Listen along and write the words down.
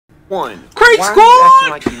1. Great Why squad! are you acting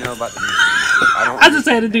like you know about the music? I just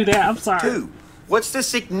had to do that. I'm sorry. 2. What's the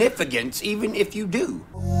significance, even if you do?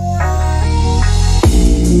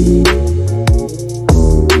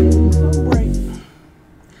 So bright.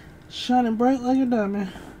 Shining bright like a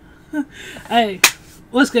diamond. Hey,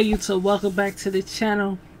 what's good, YouTube? Welcome back to the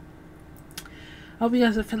channel. Hope you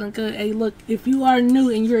guys are feeling good. Hey, look, if you are new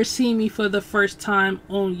and you're seeing me for the first time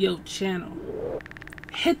on your channel,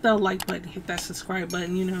 hit that like button, hit that subscribe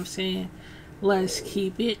button, you know what I'm saying? Let's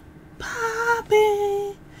keep it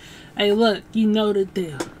popping. Hey, look, you know the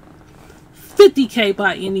deal. 50K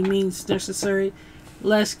by any means necessary.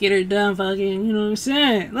 Let's get it done, fucking, you know what I'm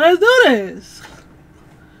saying? Let's do this.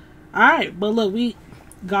 Alright, but look, we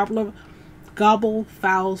gobble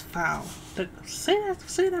fouls foul. Say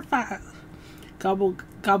that fast.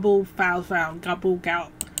 Gobble foul gobble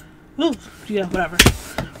gout. Ooh, yeah, whatever.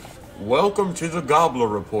 Welcome to the Gobbler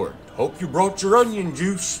Report. Hope you brought your onion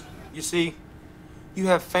juice. You see, you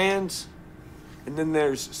have fans, and then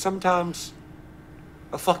there's sometimes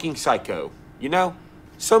a fucking psycho. You know?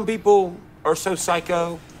 Some people are so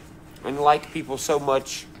psycho and like people so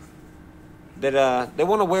much that they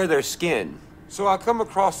want to wear their skin. So I come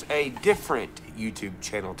across a different YouTube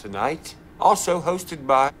channel tonight, also hosted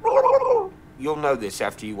by... You'll know this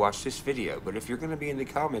after you watch this video, but if you're going to be in the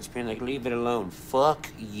comments being like, leave it alone, fuck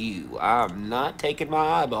you. I'm not taking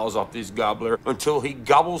my eyeballs off this gobbler until he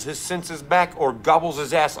gobbles his senses back or gobbles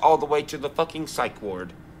his ass all the way to the fucking psych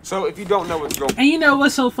ward. So if you don't know what's going on... And you know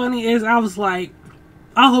what's so funny is I was like,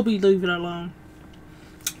 I hope he leave it alone.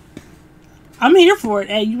 I'm here for it.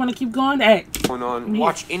 Hey, you want to keep going? Hey.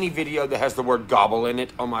 Watch any video that has the word gobble in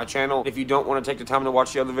it on my channel. If you don't want to take the time to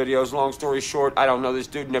watch the other videos, long story short, I don't know this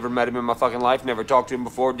dude, never met him in my fucking life, never talked to him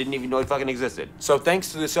before, didn't even know he fucking existed. So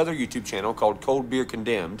thanks to this other YouTube channel called Cold Beer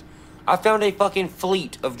Condemned, I found a fucking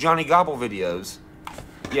fleet of Johnny Gobble videos.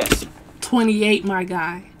 Yes. 28, my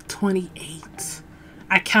guy. 28.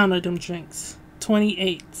 I counted them drinks.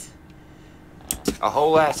 28. A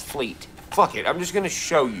whole ass fleet. Fuck it, I'm just gonna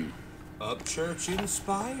show you. Upchurch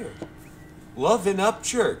inspired. Loving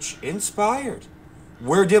Upchurch inspired.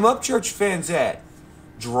 Where them Upchurch fans at?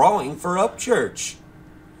 Drawing for Upchurch.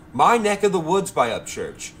 My Neck of the Woods by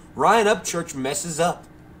Upchurch. Ryan Upchurch messes up.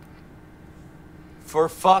 For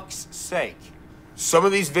fuck's sake. Some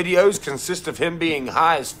of these videos consist of him being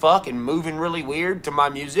high as fuck and moving really weird to my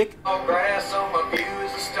music. Grass on my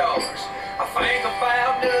views of stars. I think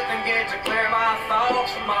about nothing, get to clear my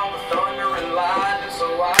thoughts from all the thunder and lightning,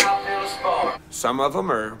 so I feel a spark. Some of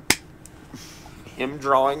them are him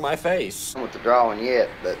drawing my face. Not with the drawing yet,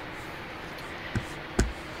 but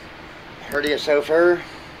heard it so far.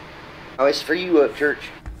 Oh, it's for you, Upchurch.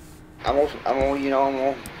 I'm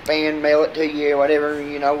gonna fan mail it to you or whatever.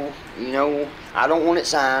 You know. I don't want it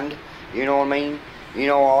signed. You know what I mean? You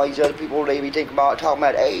know, all these other people, they be thinking about talking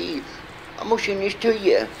about, hey, I'm gonna send this to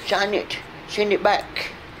you. Sign it. Send it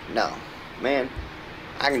back. No, man.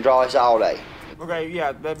 I can draw this all day. Okay,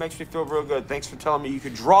 yeah, that makes me feel real good. Thanks for telling me you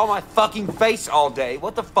could draw my fucking face all day.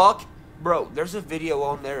 What the fuck? Bro, there's a video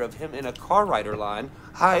on there of him in a car rider line,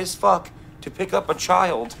 high as fuck, to pick up a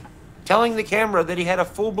child, telling the camera that he had a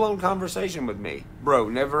full-blown conversation with me. Bro,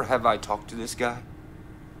 never have I talked to this guy,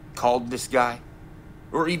 called this guy,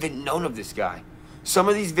 or even known of this guy. Some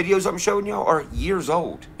of these videos I'm showing y'all are years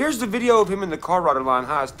old. Here's the video of him in the car rider line,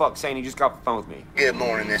 high as fuck, saying he just got off the phone with me. Good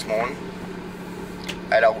morning this morning.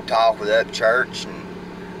 Had old talk with Upchurch,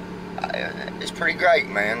 and it's pretty great,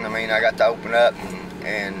 man. I mean, I got to open up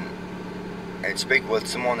and speak with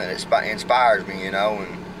someone that inspires me, you know,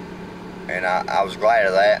 and I was glad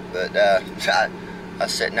of that. But I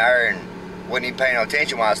was sitting there and wasn't even paying no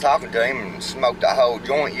attention when I was talking to him and smoked a whole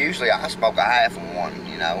joint. Usually I smoke a half of one,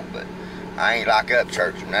 you know, but I ain't like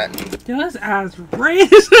Upchurch or nothing. Dude, his eyes red.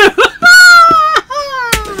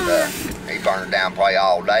 He burned down probably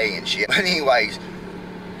all day and shit. But anyways,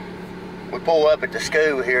 we pull up at the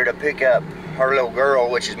school here to pick up her little girl,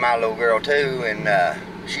 which is my little girl too, and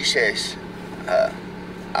she says,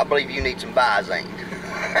 I believe you need some Visine.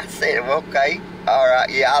 I said, well, okay, all right,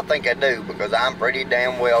 yeah, I think I do, because I'm pretty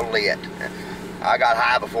damn well lit. I got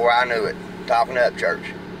high before I knew it, talking to Upchurch.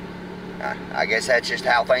 I guess that's just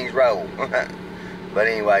how things roll. But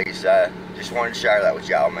anyways, just wanted to share that with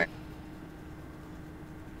y'all, man.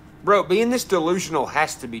 Bro, being this delusional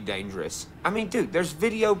has to be dangerous. I mean, dude, there's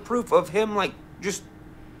video proof of him, like, just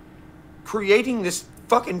creating this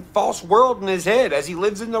fucking false world in his head as he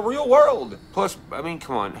lives in the real world. Plus, I mean,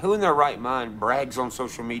 come on, who in their right mind brags on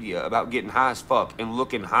social media about getting high as fuck and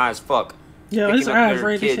looking high as fuck, picking up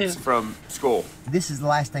their kids from school? This is the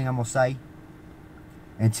last thing I'm gonna say.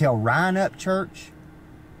 Until Ryan Upchurch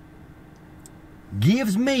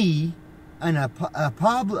gives me until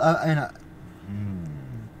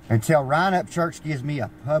Ryan Upchurch gives me a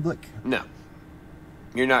public. No,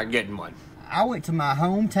 you're not getting one. I went to my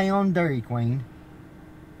hometown Dairy Queen,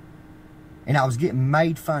 and I was getting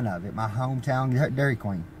made fun of at my hometown Dairy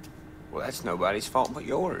Queen. Well, that's nobody's fault but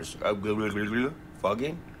yours.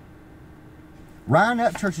 Fucking. Ryan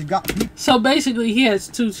Upchurch has got people. So basically, he has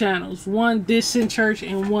two channels. One dissing church,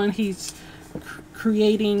 and one he's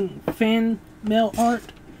creating fan mail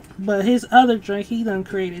art. But his other drink, he done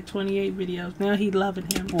created 28 videos. Now he loving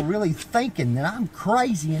him. People really thinking that I'm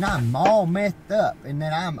crazy and I'm all messed up, and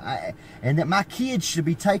that and that my kids should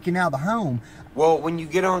be taken out of the home. Well, when you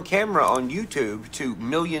get on camera on YouTube to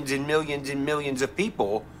millions and millions and millions of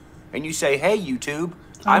people, and you say, "Hey, YouTube,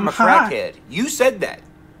 I'm a crackhead," you said that.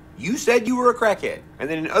 You said you were a crackhead, and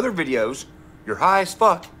then in other videos, you're high as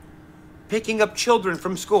fuck, picking up children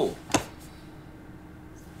from school.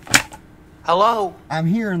 Hello? I'm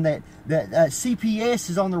hearing that CPS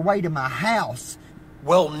is on their way to my house.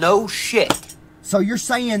 Well, no shit. So you're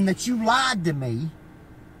saying that you lied to me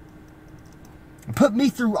and put me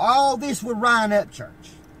through all this with Ryan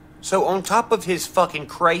Upchurch? So on top of his fucking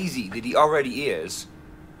crazy that he already is,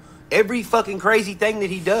 every fucking crazy thing that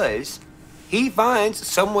he does, he finds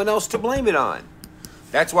someone else to blame it on.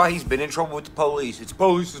 That's why he's been in trouble with the police. It's the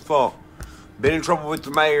police's fault. Been in trouble with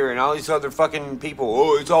the mayor and all these other fucking people.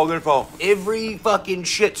 Oh, it's all their fault. Every fucking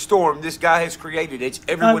shitstorm this guy has created, it's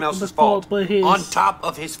everyone else's fault. On top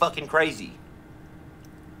of his fucking crazy.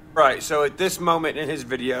 Right, so at this moment in his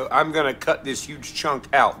video, I'm going to cut this huge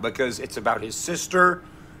chunk out because it's about his sister.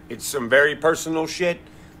 It's some very personal shit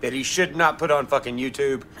that he should not put on fucking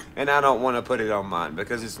YouTube. And I don't want to put it on mine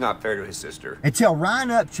because it's not fair to his sister. Until Ryan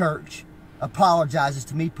Upchurch apologizes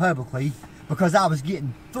to me publicly, because I was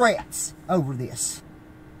getting threats over this.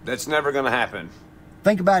 That's never going to happen.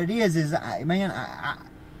 Think about it man,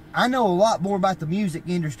 I know a lot more about the music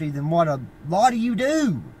industry than what a lot of you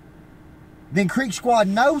do. Than Creek Squad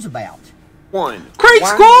knows about. One, Creek why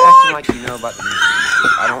Squad! are you acting like you know about the music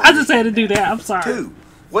industry? I just had to do that. I'm sorry. 2,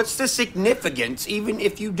 what's the significance even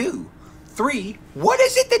if you do? 3, what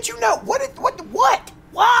is it that you know? What?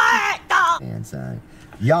 And so,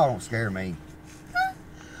 y'all don't scare me.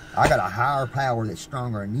 I got a higher power that's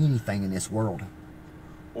stronger than anything in this world.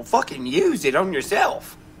 Well, fucking use it on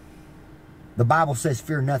yourself. The Bible says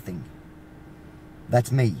fear nothing.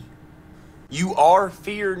 That's me. You are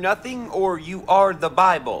fear nothing, or you are the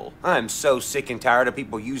Bible. I'm so sick and tired of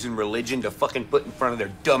people using religion to fucking put in front of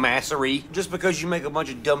their dumbassery. Just because you make a bunch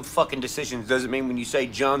of dumb fucking decisions doesn't mean when you say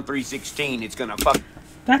John 3:16, it's gonna fuck.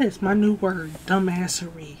 That is my new word,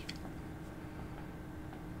 dumbassery.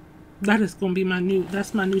 That is gonna be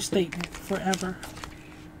that's my new statement forever.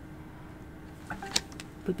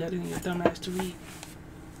 Put that in your dumbass to read.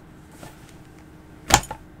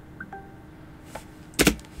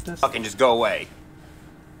 Fucking just go away.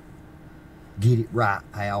 Get it right,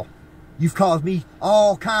 pal. You've caused me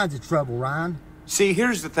all kinds of trouble, Ryan. See,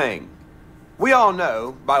 here's the thing. We all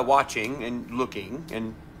know by watching and looking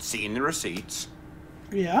and seeing the receipts.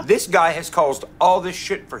 Yeah. This guy has caused all this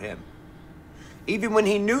shit for him. Even when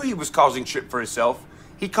he knew he was causing shit for himself,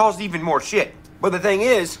 he caused even more shit. But the thing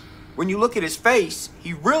is, when you look at his face,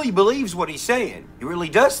 he really believes what he's saying. He really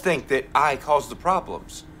does think that I caused the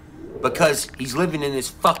problems. Because he's living in this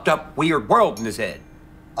fucked up, weird world in his head.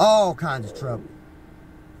 All kinds of trouble.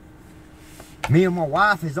 Me and my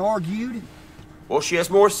wife has argued. Well, she has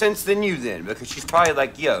more sense than you then, because she's probably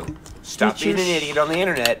like, yo, stop being an idiot on the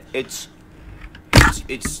internet. It's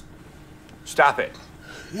stop it.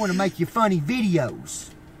 I want to make you funny videos.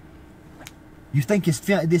 You think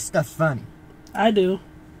this stuff's funny? I do.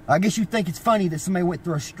 I guess you think it's funny that somebody went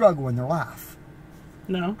through a struggle in their life.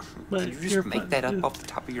 No, but did you just make that up off the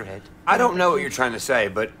top of your head? I don't know what you're trying to say,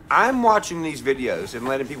 but I'm watching these videos and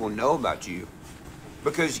letting people know about you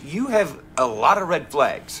because you have a lot of red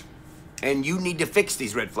flags, and you need to fix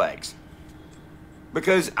these red flags.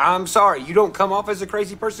 Because I'm sorry, you don't come off as a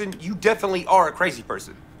crazy person. You definitely are a crazy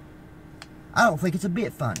person. I don't think it's a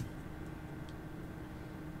bit funny.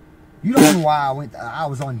 You don't know why I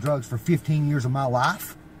was on drugs for 15 years of my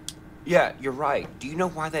life? Yeah, you're right. Do you know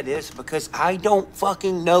why that is? Because I don't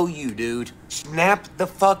fucking know you, dude. Snap the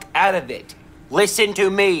fuck out of it. Listen to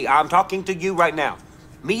me. I'm talking to you right now.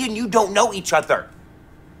 Me and you don't know each other.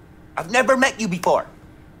 I've never met you before.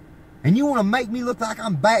 And you want to make me look like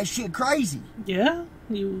I'm batshit crazy? Yeah,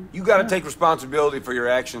 you got to take responsibility for your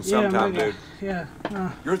actions sometime, dude. Yeah.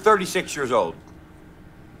 You're 36 years old.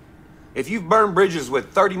 If you've burned bridges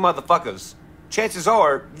with 30 motherfuckers, chances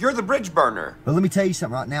are you're the bridge burner. But let me tell you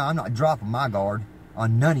something right now. I'm not dropping my guard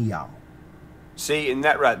on none of y'all. See, and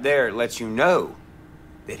that right there lets you know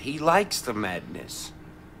that he likes the madness.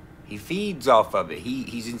 He feeds off of it.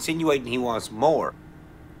 He's insinuating he wants more.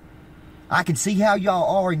 I can see how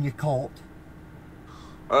y'all are in your cult.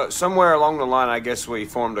 Somewhere along the line, I guess we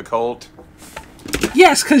formed a cult.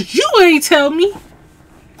 Yes, because you ain't tell me.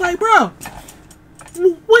 Like, bro,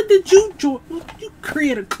 when did you join? When did you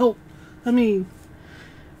create a cult? I mean,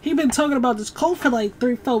 he been talking about this cult for like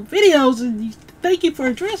 3-4 videos, and thank you for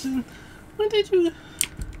addressing. When did you?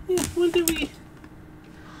 Yeah, when did we?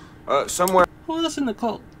 Somewhere. Who else in the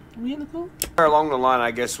cult? Are we in the cult? Somewhere along the line,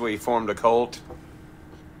 I guess we formed a cult.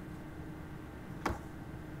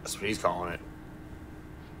 That's what he's calling it.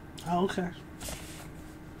 Oh, okay.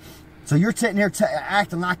 So you're sitting there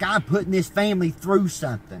acting like I'm putting this family through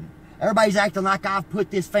something. Everybody's acting like I've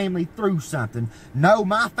put this family through something. No,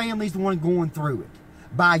 my family's the one going through it.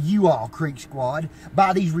 By you all, Creek Squad.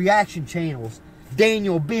 By these reaction channels.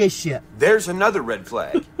 Daniel Bishop. There's another red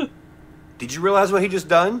flag. Did you realize what he just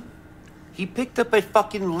done? He picked up a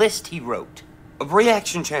fucking list he wrote of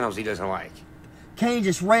reaction channels he doesn't like.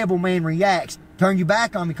 Kansas Rebel Man Reacts. Turned you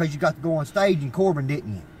back on me because you got to go on stage in Corbin,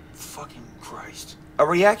 didn't you? Fucking Christ. A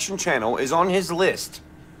reaction channel is on his list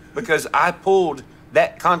because I pulled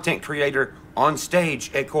that content creator on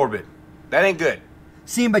stage at Corbin. That ain't good.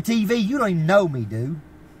 Simba TV, you don't even know me, dude.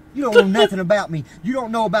 You don't know nothing about me. You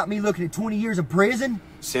don't know about me looking at 20 years of prison.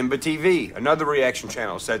 Simba TV, another reaction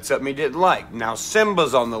channel, said something he didn't like. Now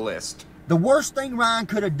Simba's on the list. The worst thing Ryan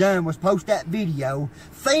could have done was post that video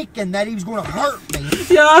thinking that he was going to hurt me.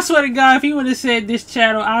 Yo, I swear to God, if he would have said this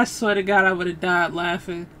channel, I swear to God, I would have died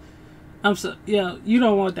laughing. Yo, you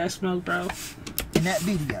don't want that smoke, bro. In that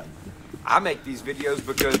video. I make these videos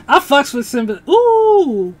because I fucks with Simba.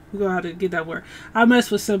 Ooh, we're gonna have to get that word. I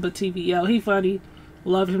mess with Simba TV. Yo, he funny.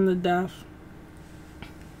 Love him to death.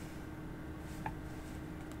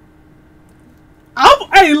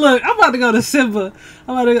 Hey, look, I'm about to go to Simba.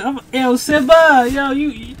 Yo, Simba, yo,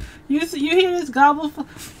 you hear this Gobble?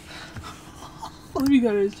 Let me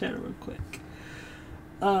go to his channel real quick.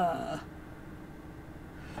 Yeah,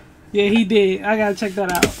 he did. I gotta check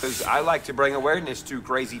that out. Because I like to bring awareness to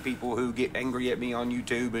crazy people who get angry at me on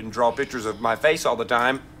YouTube and draw pictures of my face all the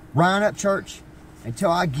time. Ryan Upchurch,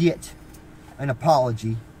 until I get an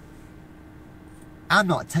apology, I'm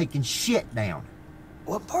not taking shit down.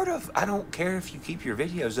 What part of I don't care if you keep your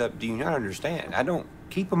videos up do you not understand? I don't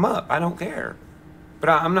keep them up. I don't care. But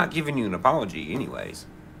I'm not giving you an apology anyways.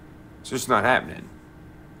 It's just not happening.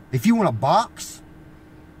 If you want a box...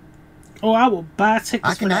 Oh, I will buy tickets.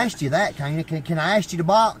 I can ask you that, can I ask you to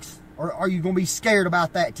box? Or are you going to be scared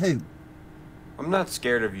about that too? I'm not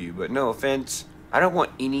scared of you, but no offense. I don't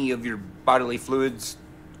want any of your bodily fluids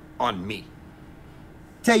on me.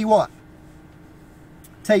 Tell you what.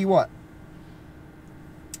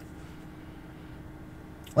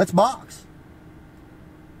 Let's box.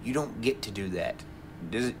 You don't get to do that.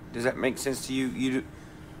 Does that make sense to you? You do.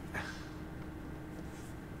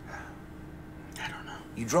 I don't know.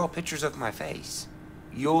 You draw pictures of my face.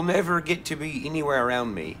 You'll never get to be anywhere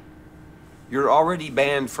around me. You're already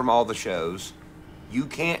banned from all the shows. You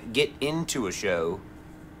can't get into a show.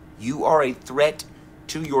 You are a threat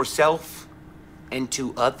to yourself and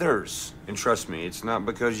to others. And trust me, it's not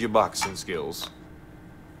because you boxing skills.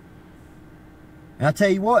 And I'll tell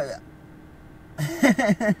you what.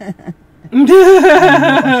 I don't know if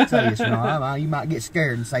I should say this or not. You might get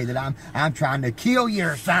scared and say that I'm trying to kill you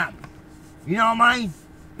or something. You know what I mean?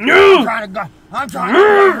 No! I'm trying to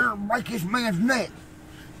go here and break this man's neck.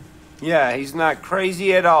 Yeah, he's not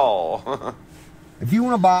crazy at all. If you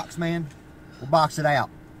want to box, man, we'll box it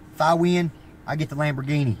out. If I win, I get the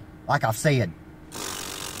Lamborghini, like I've said.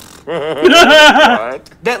 What?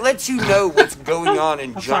 That lets you know what's going on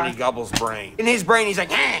in Johnny Gobble's brain. In his brain, he's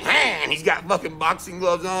like, and he's got fucking boxing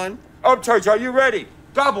gloves on. Upchurch, are you ready?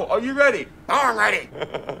 Gobble, are you ready? I'm ready.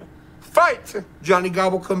 Fight! Johnny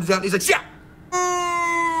Gobble comes out, and he's like, yeah!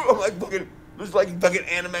 I'm like fucking, there's like fucking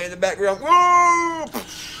anime in the background.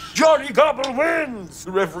 Johnny Gobble wins!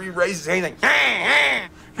 The referee raises his hand like,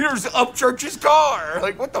 here's Upchurch's car.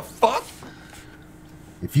 Like, what the fuck?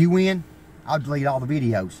 If you win, I'll delete all the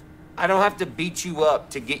videos. I don't have to beat you up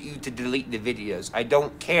to get you to delete the videos. I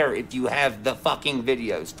don't care if you have the fucking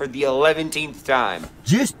videos for the 11th time.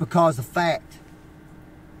 Just because of the fact,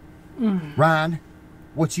 Ryan,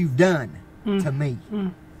 what you've done to me.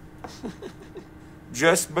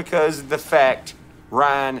 Just because of the fact,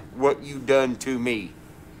 Ryan, what you done to me.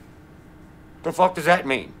 The fuck does that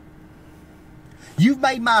mean? You've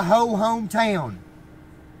made my whole hometown.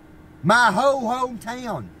 My whole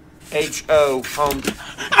hometown. H-O, home.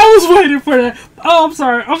 I was waiting for that. Oh, I'm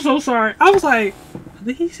sorry. I'm so sorry. I was like,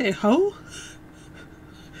 did he say ho?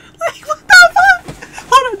 Like, what the fuck?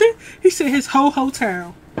 said his whole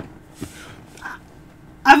town.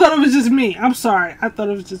 I thought it was just me. I'm sorry. I thought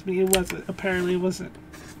it was just me. It wasn't. Apparently, it wasn't.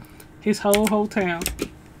 His whole town.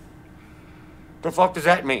 The fuck does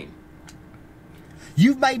that mean?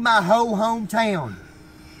 You've made my whole hometown.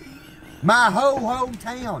 My whole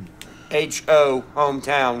hometown. H-O,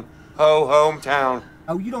 hometown. Ho, hometown.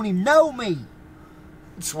 Oh, you don't even know me.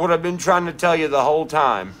 It's what I've been trying to tell you the whole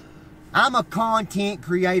time. I'm a content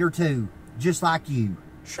creator too, just like you.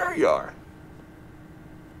 Sure you are.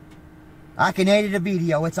 I can edit a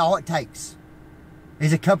video. It's all it takes.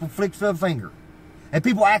 Is a couple flicks of a finger. And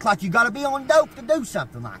people act like you gotta be on dope to do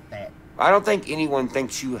something like that. I don't think anyone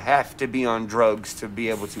thinks you have to be on drugs to be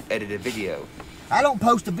able to edit a video. I don't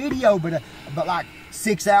post a video but like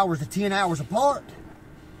 6 hours to 10 hours apart.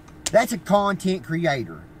 That's a content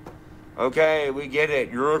creator. Okay, we get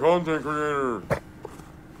it. You're a content creator.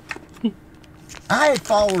 I had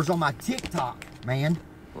followers on my TikTok, man.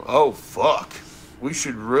 Oh, fuck. We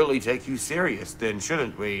should really take you serious then,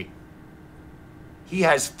 shouldn't we? He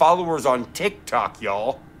has followers on TikTok,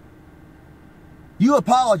 y'all. You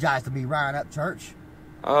apologize to me, Ryan Upchurch.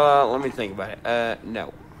 Let me think about it.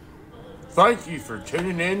 No. Thank you for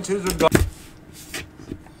tuning in to the...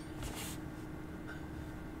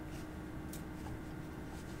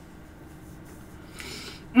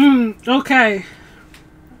 Okay.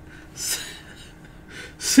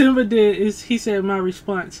 Simba he said my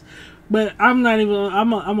response. But I'm not even,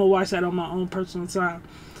 I'm gonna watch that on my own personal time.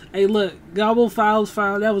 Hey, look, Gobble files,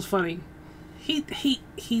 that was funny.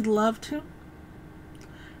 He loved him.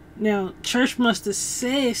 Now, Church must have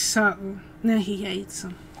said something. Now he hates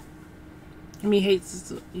him. I mean, hates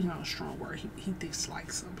is a strong word. He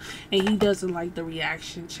dislikes him. And he doesn't like the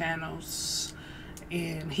reaction channels.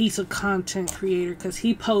 And he's a content creator because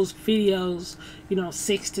he posts videos,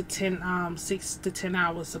 6 to 10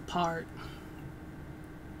 hours apart.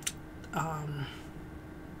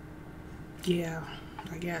 Yeah,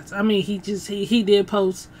 I guess. I mean, he did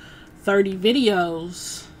post 30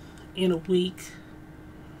 videos in a week,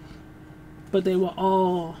 but they were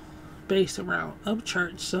all based around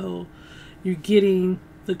Upchurch. So you're getting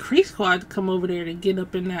the Creek Squad to come over there to get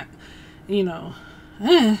up in that,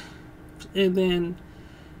 and then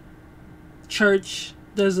Church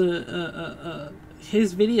does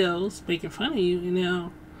his videos making fun of you, and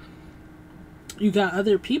now you got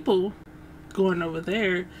other people going over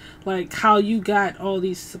there. Like how you got all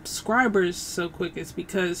these subscribers so quick is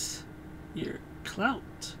because you're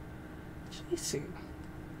clout chasing.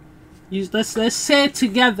 Let's say it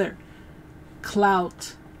together.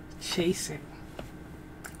 Clout chasing.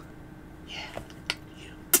 Yeah.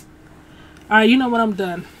 Alright, you know what, I'm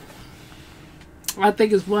done. I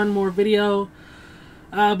think it's one more video.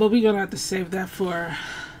 But we're gonna have to save that for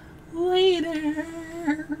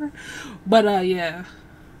later. But yeah.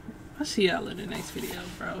 I'll see y'all in the next video,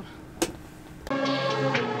 bro.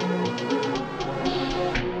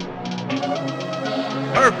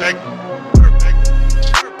 Perfect.